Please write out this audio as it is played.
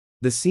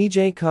The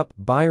CJ Cup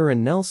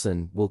Byron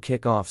Nelson will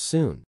kick off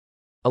soon.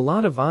 A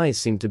lot of eyes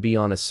seem to be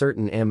on a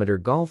certain amateur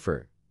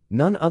golfer,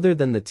 none other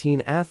than the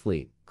teen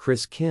athlete,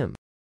 Kris Kim.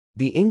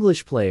 The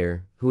English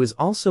player, who is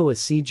also a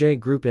CJ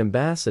Group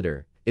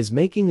ambassador, is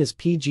making his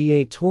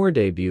PGA Tour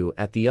debut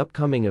at the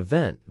upcoming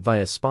event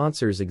via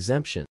sponsors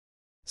exemption.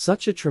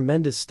 Such a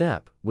tremendous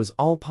step was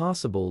all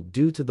possible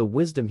due to the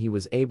wisdom he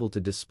was able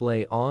to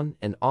display on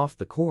and off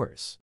the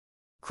course.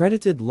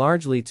 Credited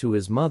largely to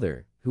his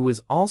mother, who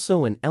is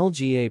also an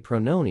LGA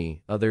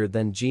prononi other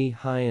than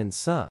Ji-hyun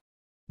Suh.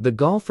 The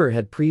golfer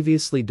had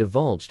previously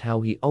divulged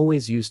how he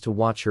always used to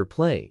watch her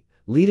play,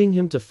 leading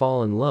him to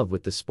fall in love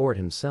with the sport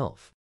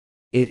himself.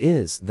 It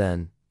is,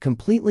 then,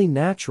 completely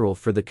natural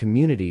for the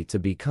community to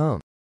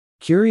become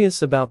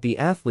curious about the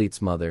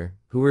athlete's mother,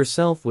 who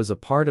herself was a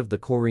part of the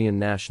Korean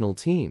national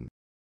team.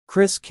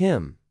 Kris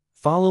Kim,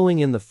 following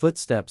in the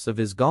footsteps of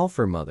his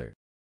golfer mother.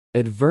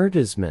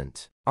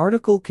 Advertisement.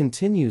 Article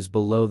continues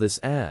below this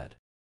ad.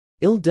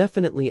 "I'll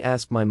definitely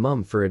ask my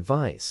mum for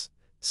advice,"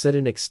 said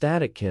an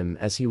ecstatic Kim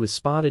as he was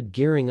spotted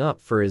gearing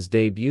up for his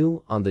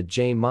debut on the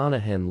Jay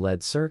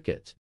Monahan-led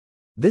circuit.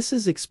 This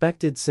is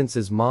expected since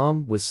his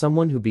mom was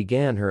someone who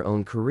began her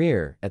own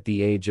career at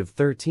the age of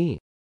 13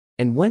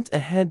 and went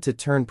ahead to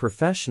turn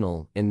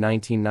professional in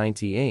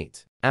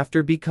 1998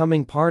 after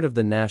becoming part of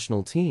the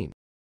national team.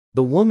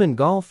 The woman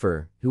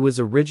golfer, who was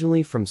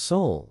originally from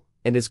Seoul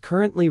and is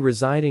currently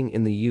residing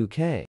in the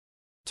UK,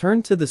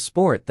 turned to the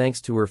sport thanks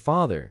to her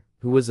father,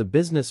 who was a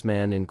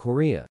businessman in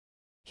Korea.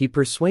 He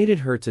persuaded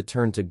her to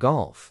turn to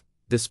golf,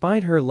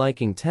 despite her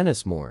liking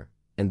tennis more,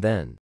 and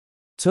then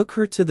took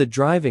her to the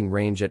driving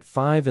range at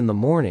 5 in the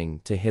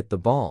morning to hit the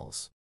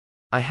balls.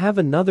 "I have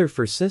another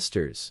for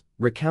sisters,"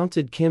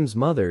 recounted Kim's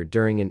mother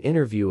during an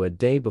interview a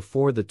day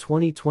before the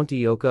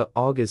 2020 Oka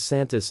August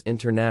Santos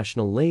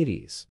International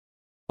Ladies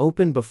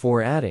Open,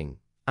 before adding,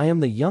 "I am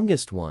the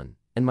youngest one,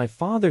 and my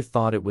father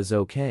thought it was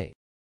okay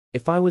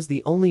if I was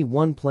the only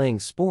one playing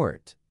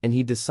sport, and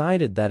he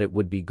decided that it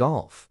would be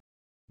golf."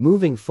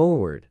 Moving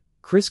forward,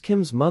 Kris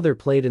Kim's mother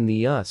played in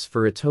the US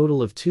for a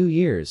total of 2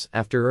 years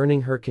after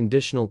earning her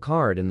conditional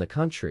card in the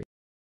country.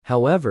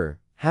 However,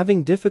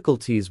 having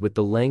difficulties with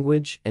the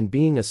language and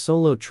being a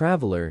solo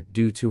traveler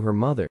due to her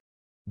mother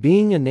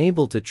being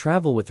unable to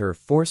travel with her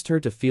forced her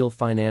to feel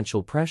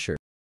financial pressure.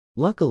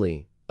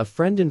 Luckily, a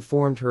friend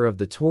informed her of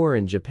the tour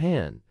in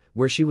Japan,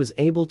 where she was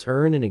able to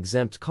earn an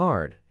exempt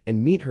card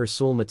and meet her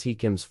soulmate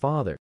Kim's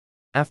father.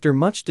 After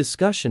much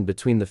discussion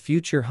between the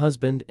future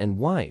husband and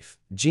wife,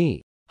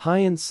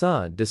 Ji-hyun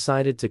Suh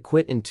decided to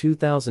quit in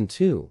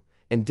 2002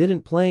 and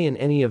didn't play in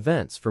any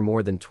events for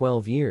more than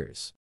 12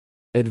 years.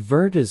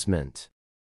 Advertisement.